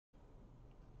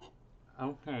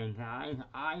Okay, guys,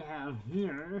 I have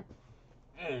here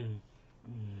a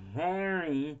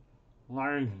very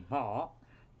large box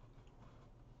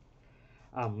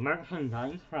of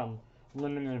merchandise from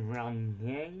limited run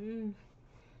games.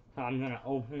 So I'm gonna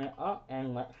open it up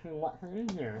and let's see what's in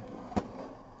here.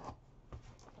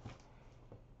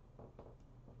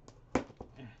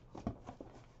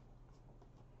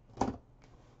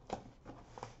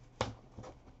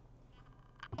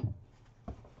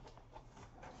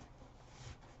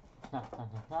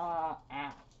 Ah.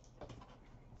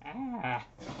 Ah.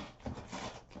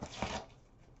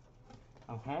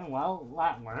 Okay, well,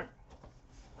 that worked.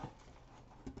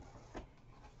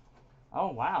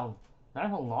 Oh wow,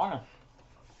 there's a lot of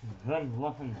good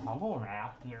looking bubble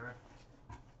wrap here.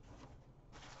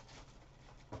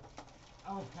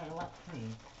 Okay, let's see.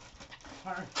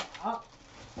 First up,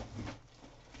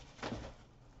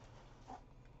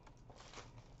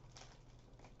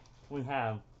 we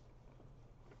have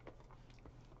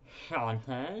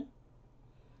Shantae,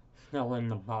 still in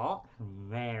the box,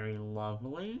 very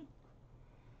lovely.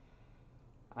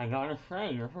 I gotta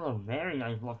say, this is a very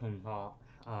nice looking box.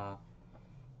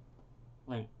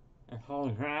 Like, it's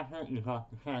holographic, you got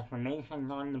the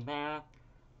transformations on the back.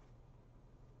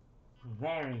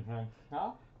 Very good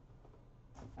stuff.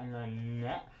 And then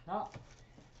next up,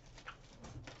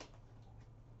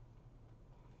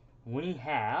 we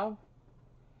have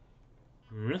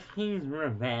Risky's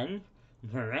Revenge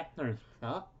Director's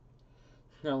Cut,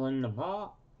 still in the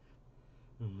box.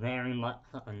 Very much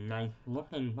a nice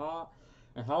looking box.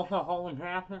 It's also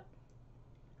holographic.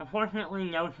 Unfortunately,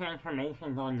 no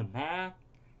transformations on the back,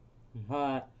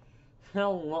 but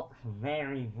still looks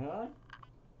very good.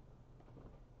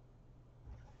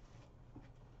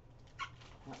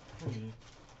 Let's see.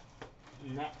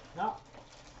 Next up,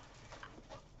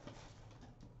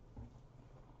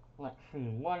 let's see,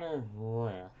 what is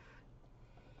this?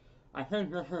 I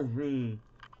think this is the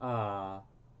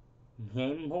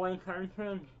Game Boy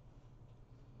cartridge.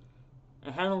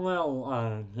 It has a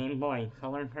little Game Boy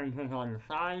Color cartridge on the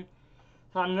side,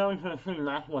 so I'm going to assume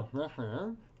that's what this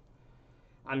is.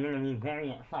 I'm going to be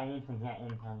very excited to get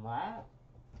into that.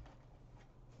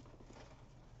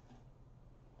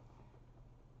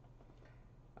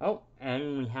 Oh,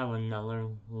 and we have another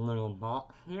little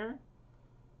box here.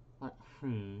 Let's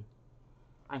see.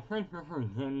 I think this is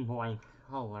Game Boy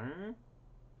Color.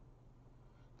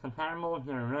 Compatible with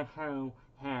your retro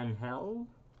handheld,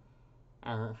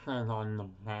 as it says on the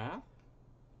back.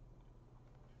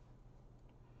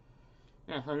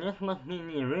 Yeah, so this must be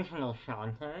the original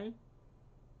Shantae.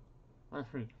 Let's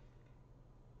see.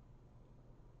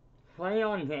 Play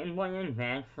on Game Boy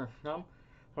Advance system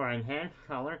for enhanced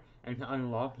color and to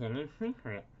unlock hidden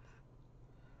secrets.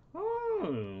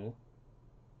 Ooh!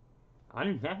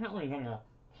 I'm definitely gonna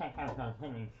check out those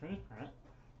hidden secrets.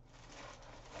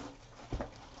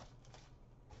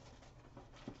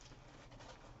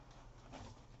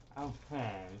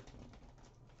 Okay.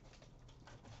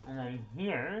 And then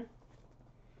here,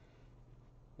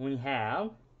 we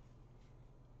have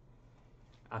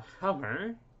a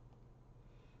cover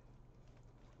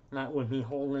that would be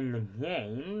holding the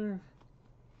game.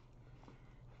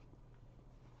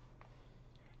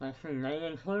 Let's see, they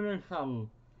included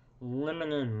some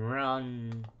limited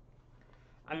run.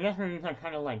 I'm guessing these are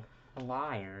kind of like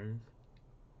flyers.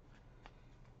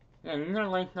 Yeah, these are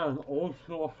like those old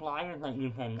school flyers that you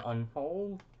can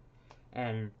unfold,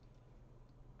 and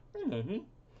maybe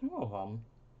two of them.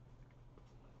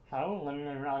 So,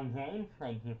 limited run games,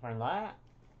 thank you for that.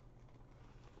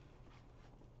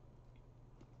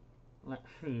 Let's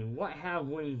see, what have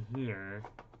we here?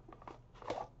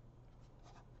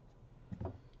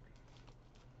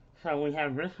 So we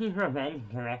have Risky's Revenge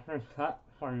Director's Cut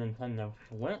for Nintendo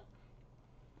Switch.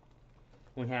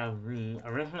 We have the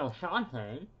original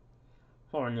Shantae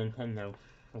for Nintendo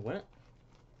Switch.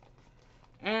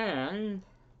 And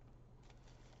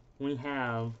we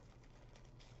have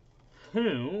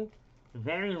two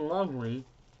very lovely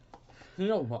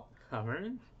steelbook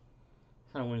covers.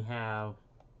 So we have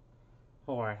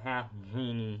for Half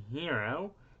Genie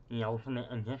Hero, the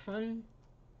Ultimate Edition.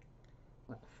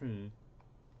 Let's see.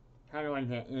 How do I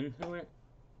get into it?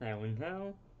 There we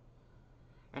go.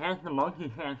 It has the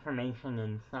multi-transformation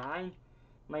inside.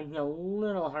 Might be a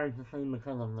little hard to see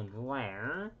because of the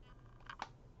glare.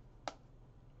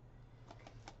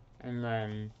 And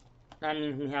then, that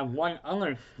means we have one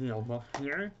other steelbook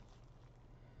here.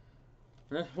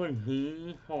 This would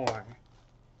be for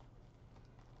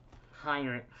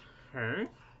Pirate's Curse.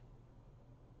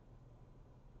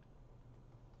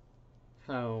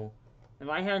 So, if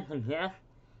I had to guess,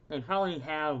 they probably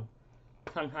have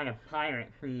some kind of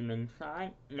pirate theme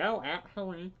inside. No,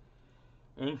 actually,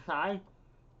 inside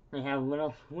they have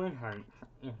little squid hearts,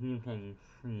 if you can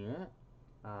see it.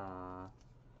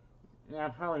 Yeah,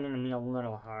 probably gonna be a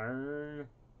little hard.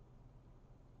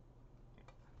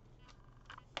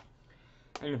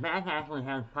 And the back actually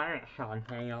has Pirate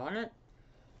Shantae on it.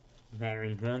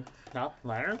 Very good stuff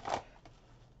there.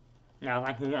 Now, if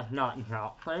I could just not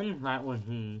drop things, that would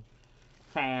be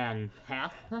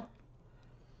fantastic.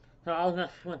 So I'll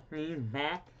just slip these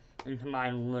back into my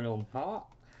little box.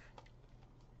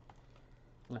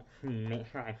 Let's see, make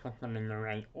sure I put them in the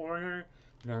right order.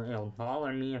 No, it'll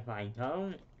bother me if I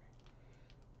don't.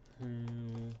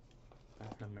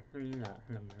 That's number 3, that's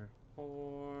number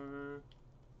 4.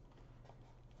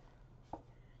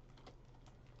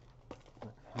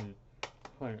 Let's see,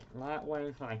 put it that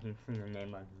way so I can see the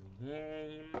name of the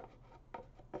game.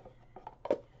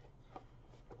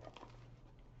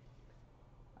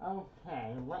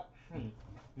 Okay, let's see.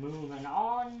 Moving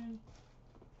on.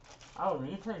 Oh,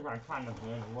 these things are kind of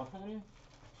good looking.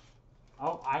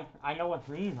 Oh, I know what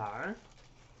these are,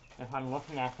 if I'm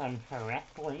looking at them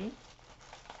correctly.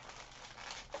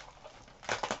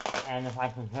 And if I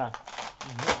could just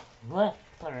zip this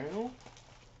through,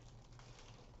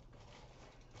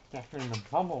 get through the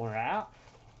bubble wrap.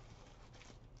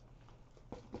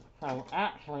 So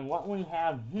actually what we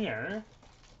have here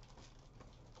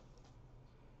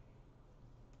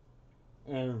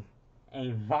is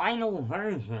a vinyl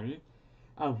version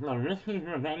of the Risky's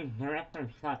Revenge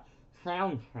Director's Cut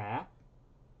soundtrack.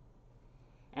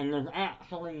 And there's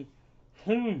actually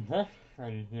 2 discs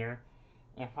in here,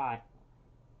 if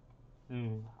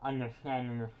I'm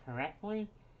understanding this correctly.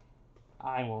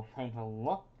 I will take a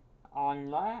look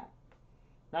on that.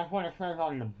 That's what it says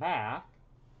on the back.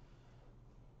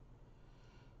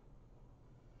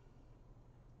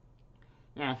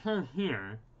 Yeah, it says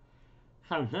here,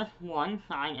 so disc 1,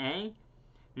 side A,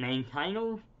 main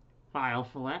titles, file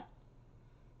select,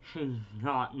 She's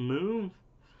Got Moves,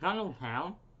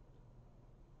 Scuttletown,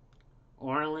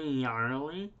 Orly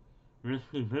Yarly,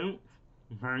 Risky Boots,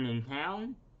 Burnin'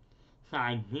 Town,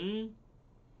 side B,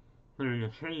 Through the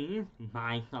Trees,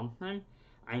 Buy Something,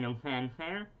 Item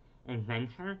Fanfare,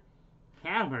 Adventure,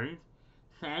 Caverns,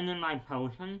 Sand in My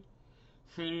Potion,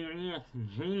 Serious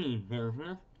Genie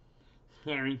Business,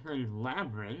 Scary Things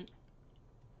Labyrinth.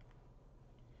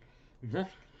 Disc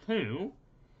 2,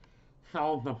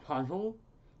 Solve the Puzzle,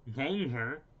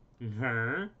 Danger,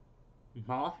 Grr,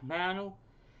 Boss Battle,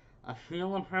 A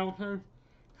Seal Approaches,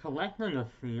 Collecting a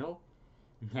Seal,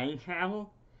 Day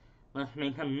Travel, Let's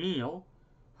Make a Meal,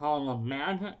 Hall of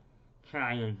Magic,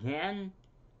 Try Again,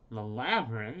 The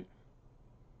Labyrinth,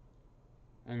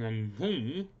 and then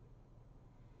D,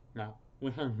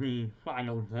 which is the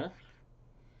final disc.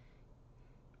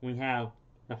 We have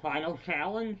the final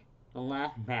challenge, the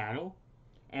last battle,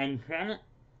 end credit,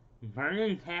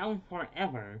 Burning Town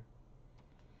Forever.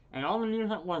 And all the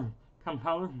music was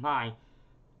composed by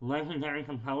legendary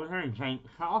composer Jake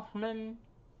Kaufman.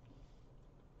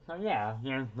 So yeah,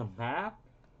 here's the back,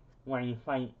 where you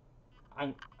fight,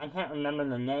 I can't remember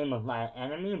the name of that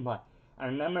enemy, but I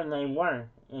remember they were,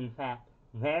 in fact,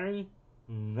 very,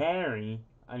 very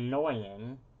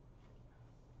annoying.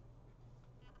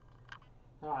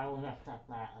 So I will just set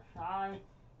that aside,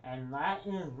 and that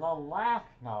is the last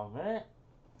of it.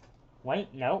 Wait,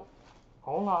 nope.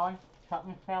 Hold on.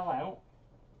 Something fell out.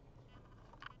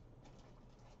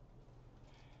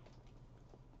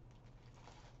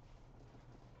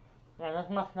 Yeah,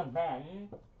 this must have been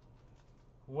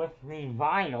with the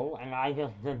vinyl, and I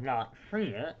just did not see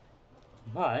it.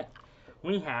 But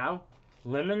we have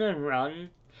limited run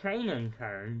training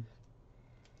cards.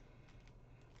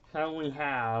 So we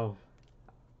have...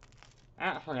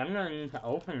 Actually, I'm going to need to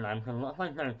open them, because it looks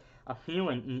like there's a few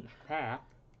in each pack.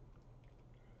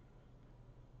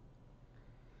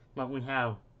 But we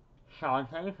have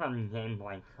Shantae from Game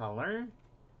Boy Color.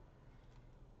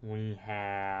 We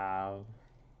have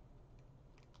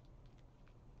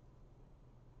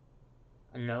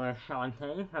another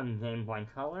Shantae from Game Boy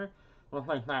Color. Looks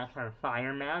like that's her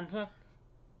Fire Magic.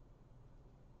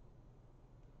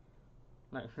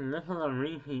 Let's see, this is a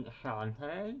repeat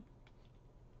Shantae.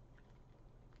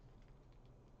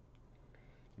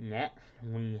 Next,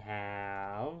 we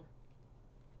have...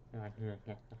 I can just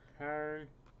get the card.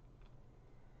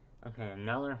 Okay,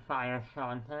 another Fire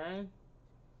Shantae.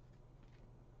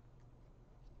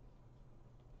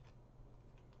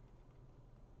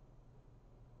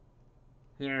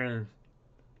 Here is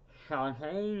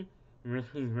Shantae,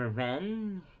 Risky's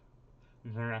Revenge,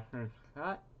 Director's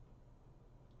Cut.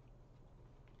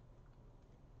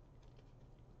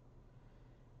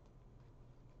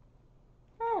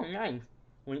 Oh, nice.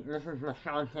 This is the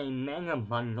Shantae Mega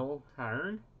Bundle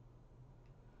card.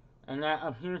 And that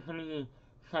appears to be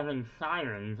 7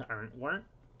 Sirens artwork.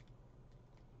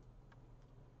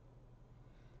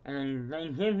 And they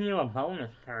give you a bonus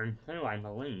card too, I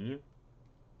believe.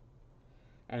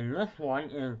 And this one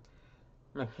is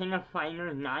the King of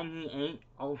Fighters 98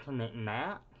 Ultimate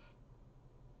Match.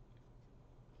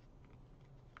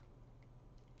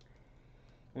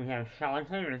 We have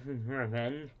Shantae vs.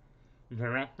 Revenge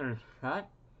Director's Cut,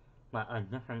 but a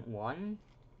different one.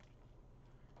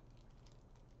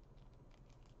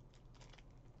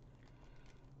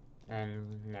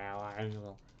 And now I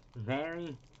will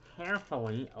very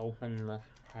carefully open this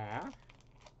pack.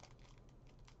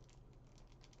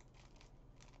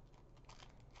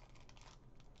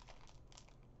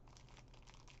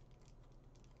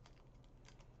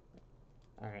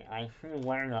 Alright, I see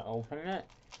where to open it.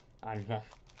 I'm just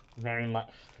very much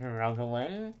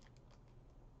struggling.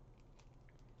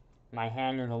 My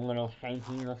hand is a little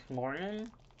shaky this morning.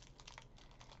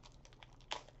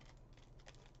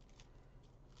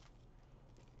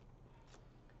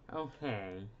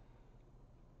 Okay.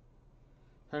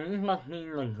 So these must be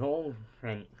the gold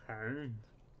print cards.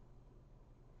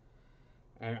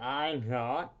 And I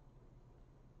got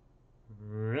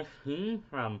Risky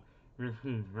from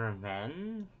Risky's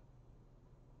Revenge.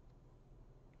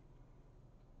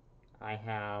 I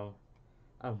have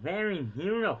a very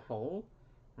beautiful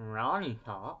Ronnie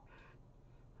Top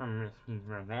from Risky's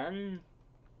Revenge.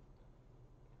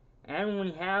 And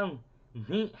we have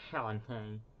Beat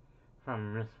Shantae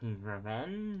from Risky's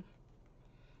Revenge.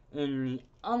 In the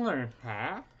other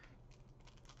pack,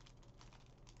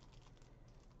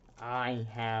 I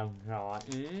have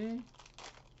gotten...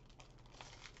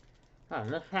 Oh,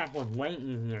 this pack was way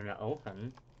easier to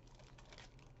open.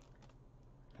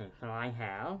 Okay, so I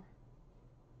have...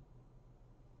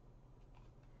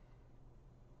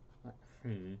 Let's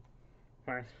see.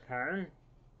 First card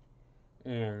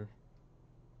is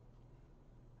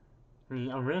the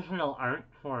original art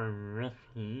for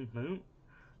Risky Boot.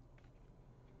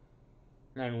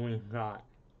 Then we've got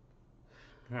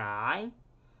Sky,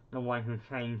 the one who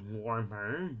trains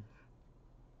warbirds.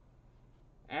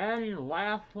 And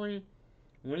lastly,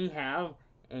 we have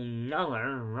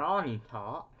another Ronnie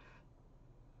Top.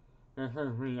 This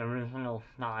is the original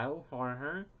style for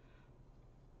her.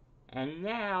 And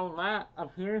now that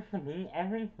appears to be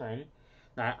everything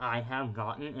that I have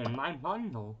gotten in my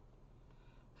bundle.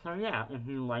 So yeah, if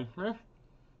you like this,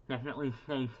 definitely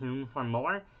stay tuned for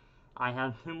more. I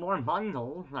have 2 more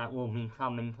bundles that will be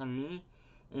coming to me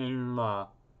in the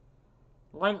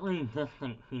slightly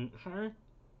distant future,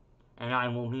 and I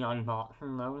will be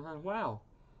unboxing those as well.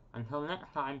 Until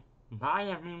next time, bye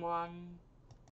everyone!